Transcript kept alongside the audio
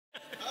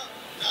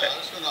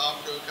for the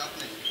off-road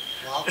company.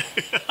 Wow.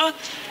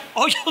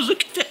 Oh, yeah,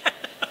 look at that.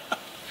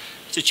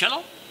 It's a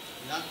cello?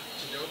 No,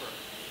 it's a Dobro.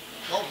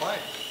 Oh, my.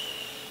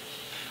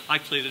 I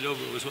played the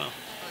Dobro as well.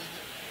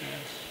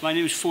 My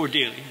name is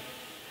DALEY,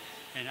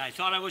 and I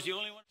thought I was the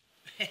only one.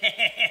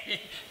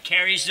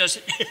 Carries does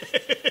it.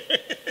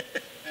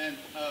 And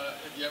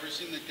have you ever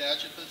seen the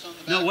gadget that's on the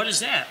back? No, what is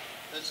that?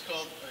 That's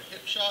called a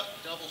hip shot,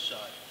 double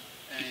shot.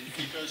 And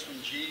it goes from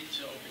G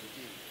to open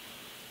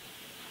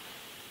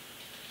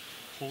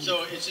D.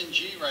 So it's in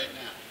G right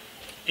now.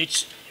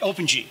 It's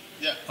open G?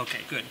 Yeah.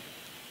 Okay, good.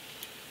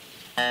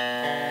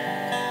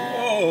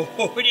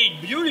 Whoa, it is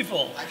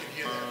beautiful. I can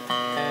hear that. Yeah,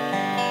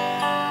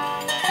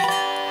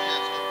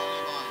 it's got plenty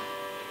of volume.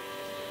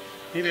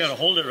 Maybe I ought to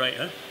hold it right,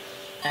 huh?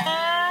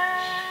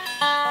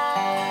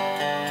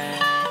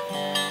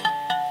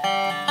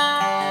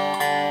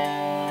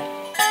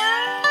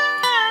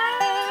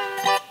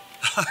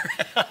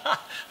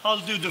 I'll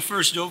do the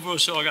first Dobro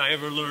song I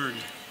ever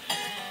learned.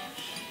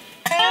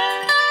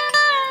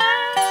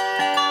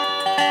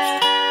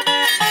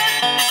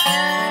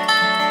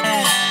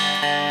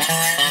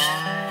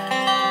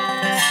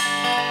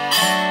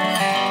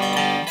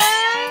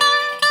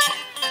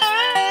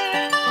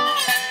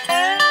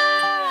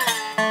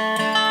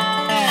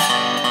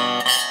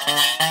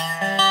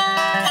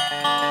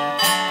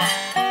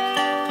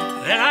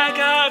 Well, I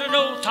got an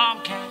old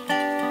tomcat.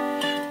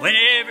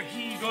 Whenever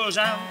he goes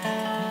out,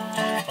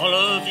 all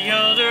of the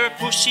other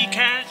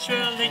pussycats,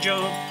 well, they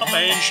jump up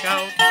and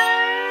shout.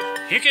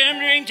 Here comes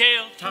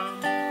Ringtail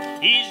Tom,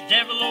 he's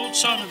devil old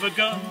son of a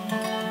gun.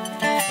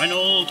 When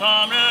old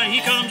Tom,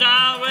 he comes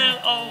out, well,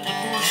 all the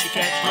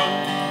pussycats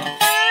run.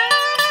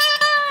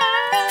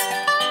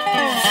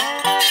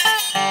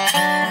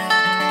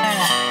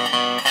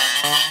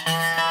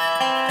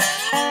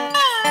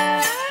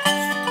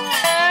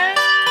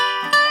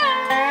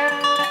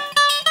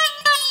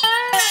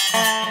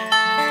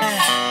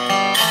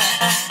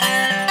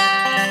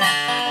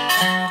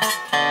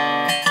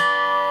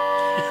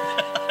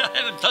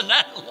 Done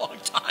that in a long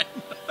time.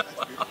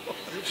 Wow.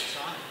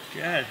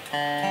 Good.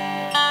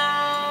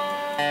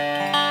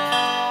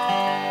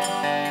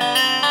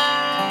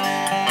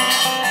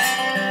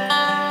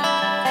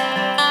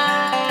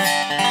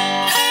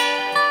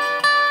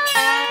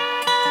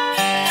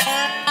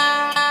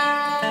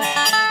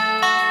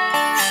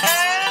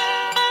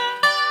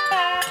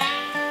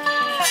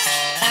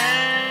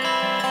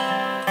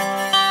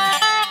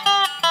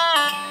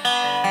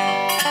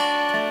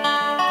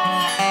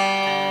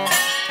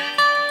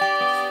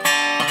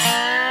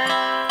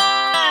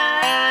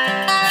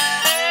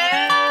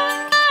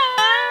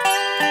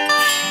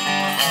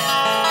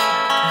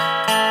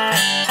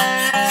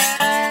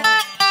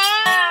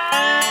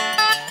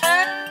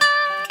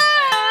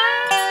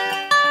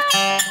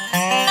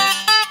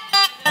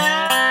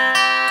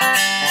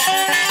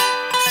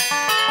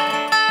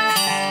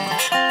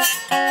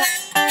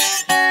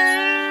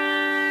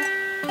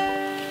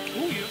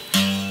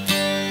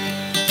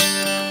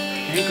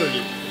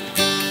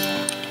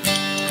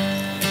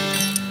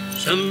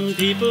 Some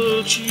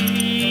people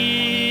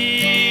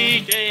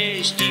cheat,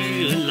 they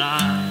steal and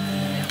lie.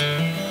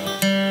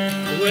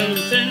 Well,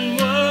 then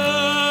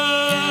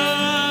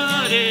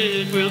what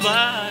it will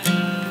buy?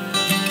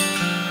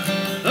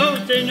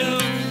 Don't they know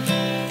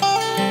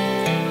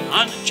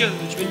on the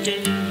judgment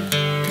day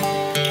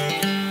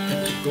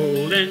that the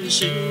gold and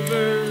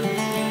silver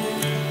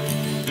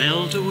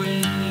melt away?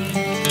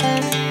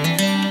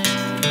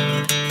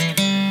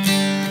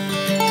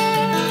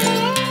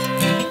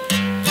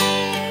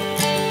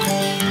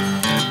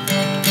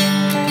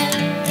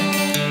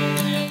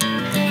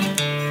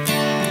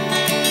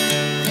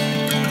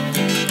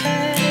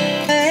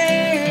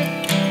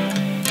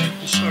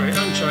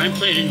 I'm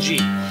playing in G.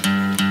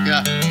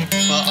 Yeah.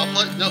 Well, I'll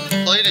play. No,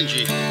 play it in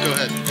G. Go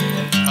ahead.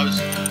 I was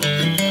a little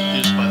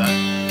confused by that.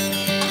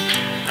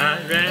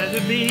 I'd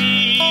rather be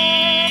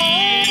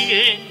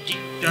in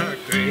deep dark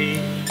gray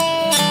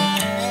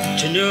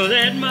to know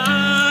that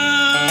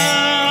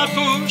my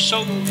poor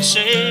soul is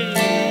safe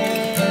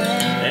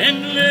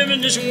and live in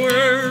this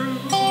world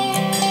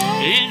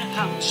in a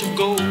house of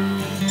gold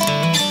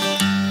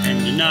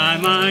and deny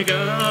my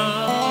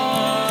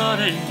God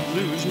and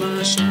lose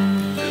my soul.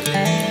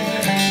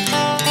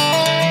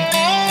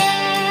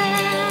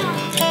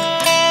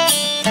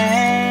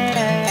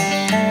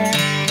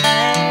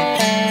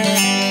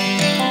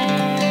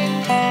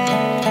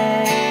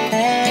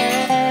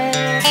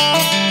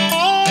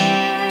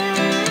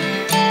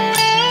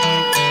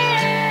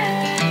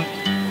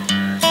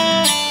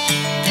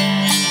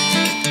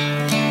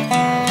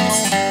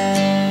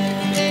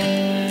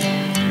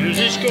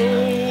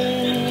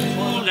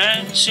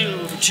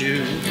 Silver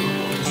too.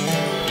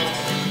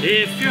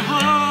 If your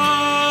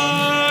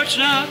heart's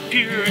not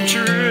pure and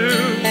true,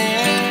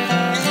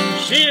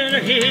 sinner,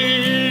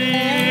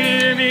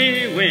 hear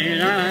me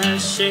when I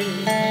say,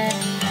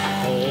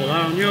 fall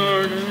on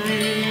your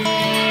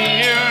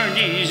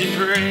knees and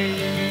pray.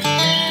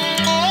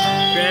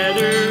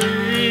 Rather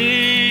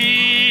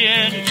be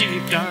in a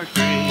deep dark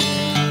grave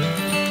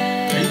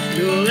and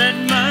know that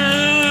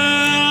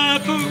my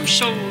poor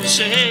soul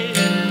said,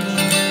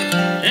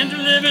 and to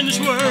live in this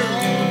world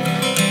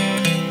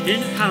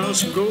in a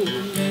house of gold.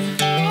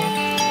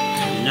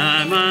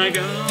 Deny my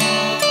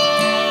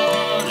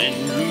God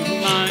and rule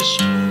my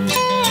soul.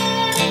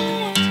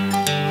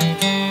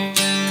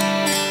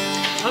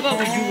 How about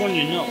we do one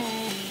you know?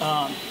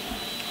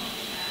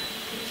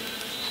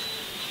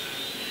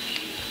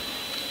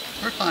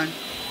 We're fine.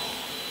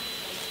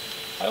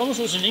 I almost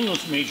was an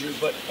English major,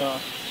 but I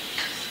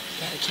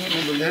can't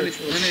remember lyrics.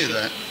 Any of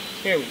that.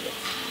 Here we go.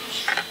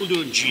 We'll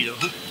do it in G though,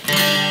 huh?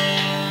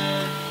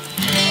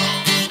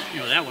 You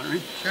know that one,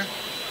 right? Sure.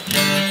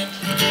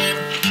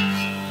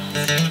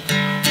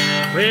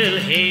 Well,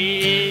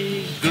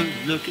 hey, good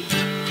looking.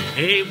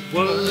 Hey,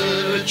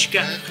 what you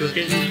got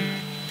cooking?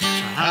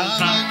 How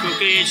about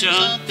cooking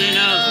something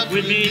up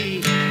with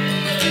me?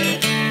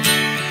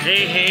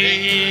 Hey,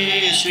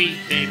 hey, sweet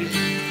baby.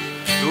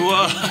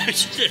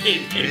 What's the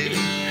name, baby?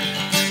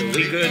 So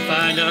we could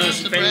find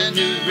us a brand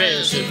new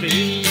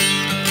recipe.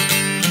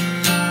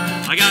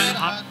 I got a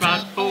hot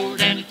rod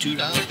Ford and a $2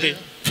 bill.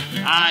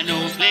 I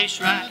know a place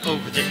right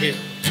over the hill.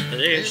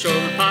 There's sort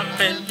of pop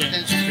and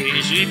dance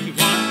crazy. If you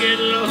want to get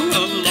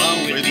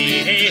along with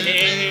me. Hey,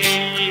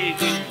 hey,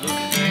 good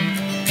looking.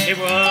 Hey,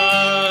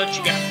 what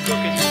you got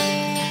cooking?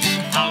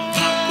 How's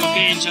about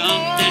cooking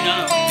something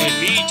up with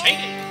me? Take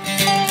it.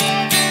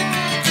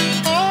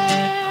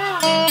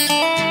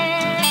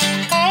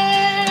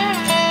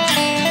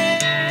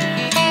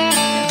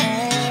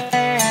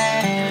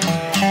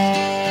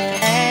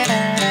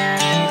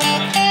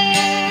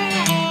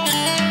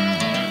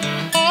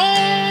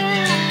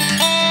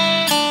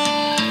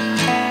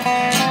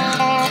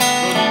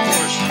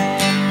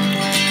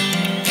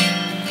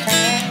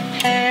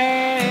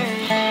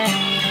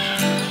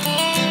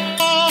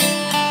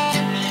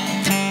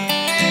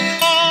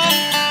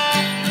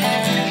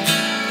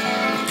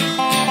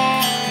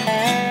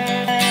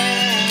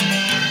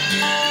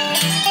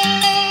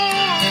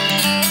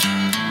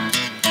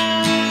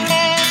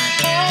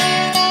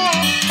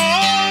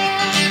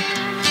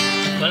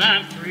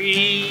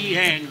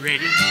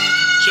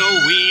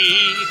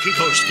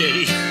 Go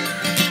steady.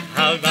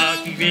 How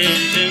about you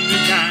getting the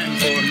time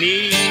for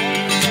me?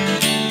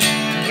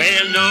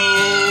 Well, no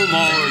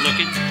more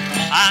looking.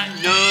 I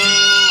know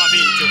I've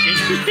been cooking.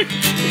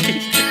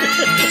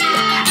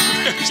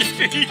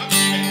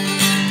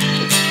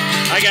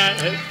 I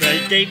got a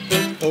date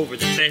book over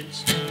the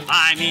fence.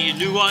 Buy me a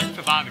new one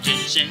for 5 or 10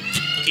 cents.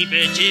 Keep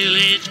it till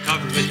it's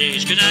covered with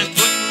days, 'cause I'm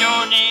putting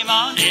your name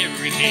on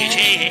every page.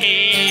 Hey, hey,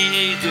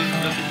 hey, good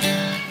looking.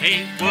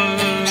 Hey,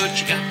 what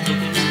you got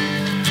cooking?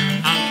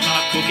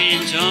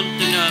 Cooking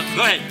something up.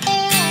 Go ahead.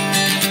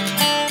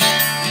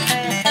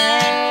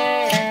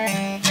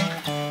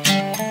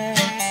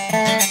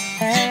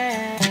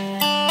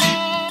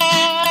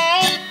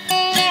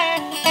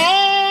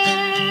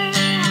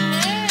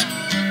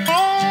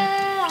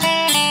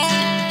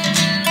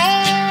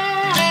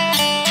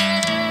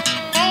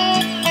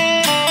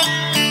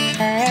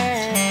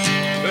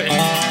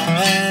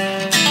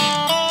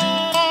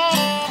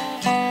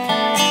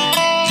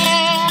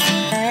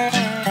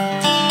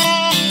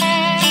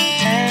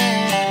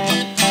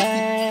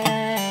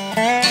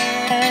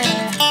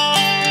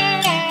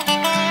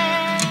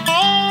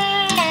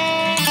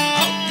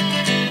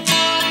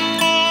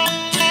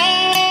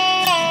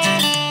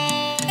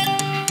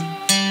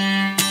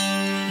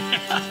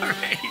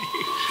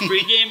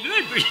 Pretty damn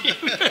good, pretty damn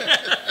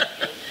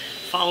good.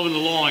 Following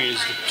along is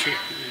the trick.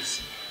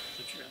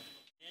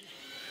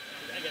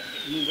 I got to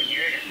get moving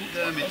here.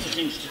 Other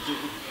things to do.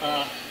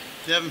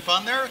 You having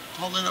fun there?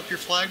 Holding up your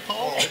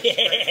flagpole?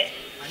 I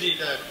need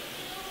an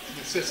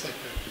assistant.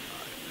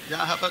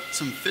 Yeah, how about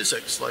some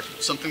physics, like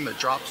something that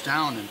drops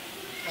down and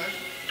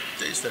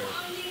stays there?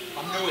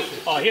 I'm new with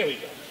it. Oh, here we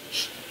go.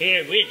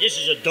 This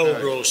is a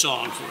Dobro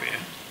song for you.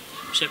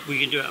 Except we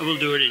can do it. We'll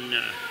do it in.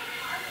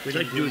 We'd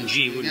like to do it in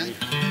G, wouldn't we?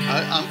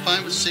 I'm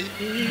fine with C.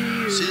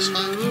 C's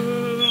fine.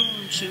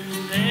 C.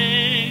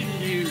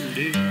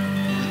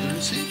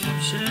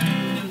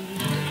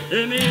 No,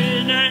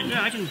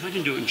 I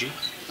can do it in G.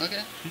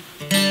 Okay.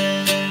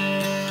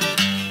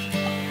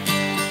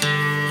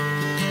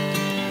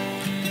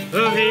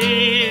 Oh,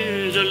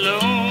 here's a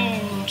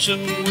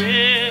lonesome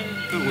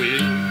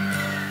whippoorwill,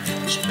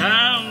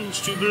 sounds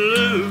too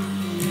blue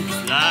to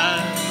fly.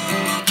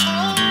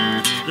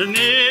 The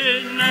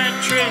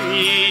midnight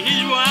train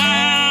is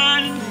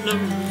winding low.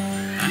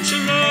 I'm so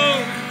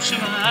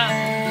lonesome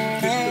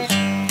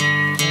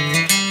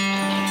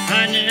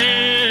I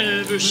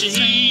never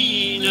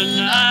seen a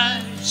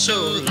night so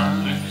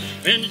long,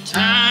 and the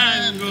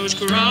time goes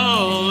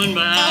crawling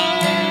by.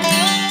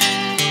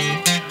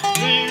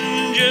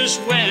 Wind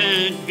just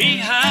went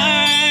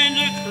behind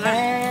a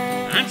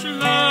cloud. I'm so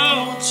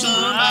lonesome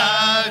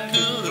I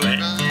could cry.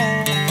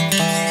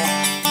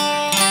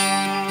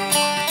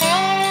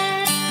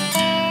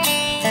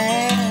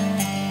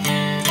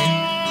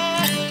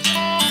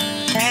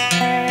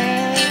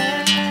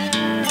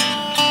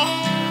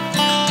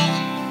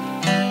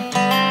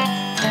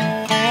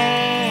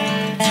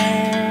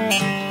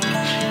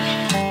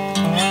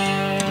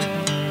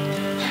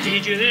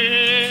 Did you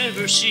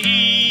ever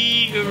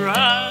see a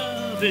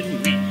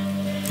robin weep?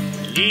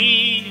 The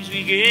leaves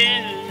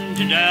begin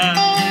to die.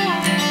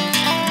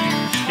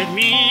 That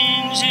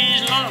means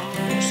he's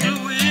lost the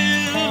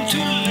will to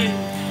live.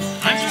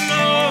 I'm so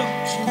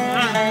lonesome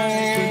I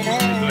could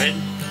go ahead.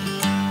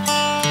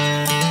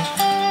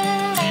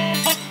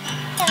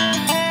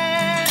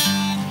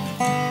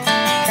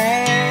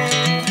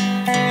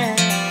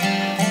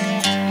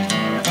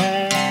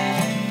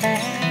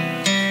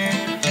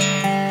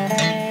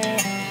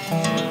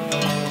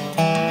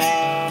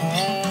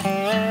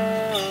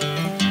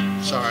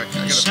 Sorry,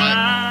 I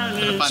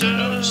gotta find the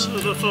notes.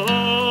 Of a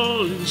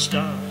falling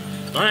star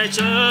lights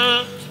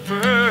up the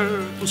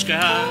purple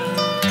sky.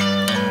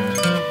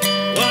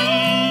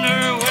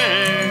 Wonder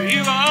where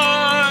you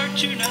are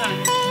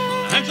tonight.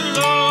 I'm so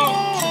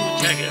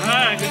lonesome,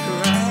 I could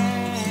cry.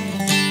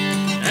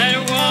 I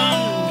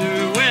wonder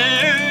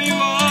where you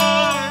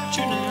are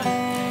tonight.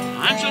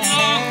 I'm so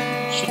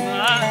lonesome,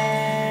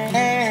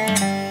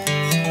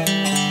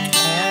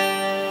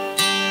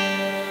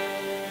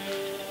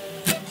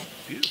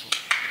 Beautiful.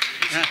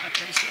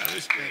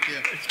 Thank you.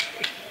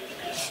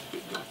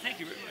 Thank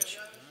you very much.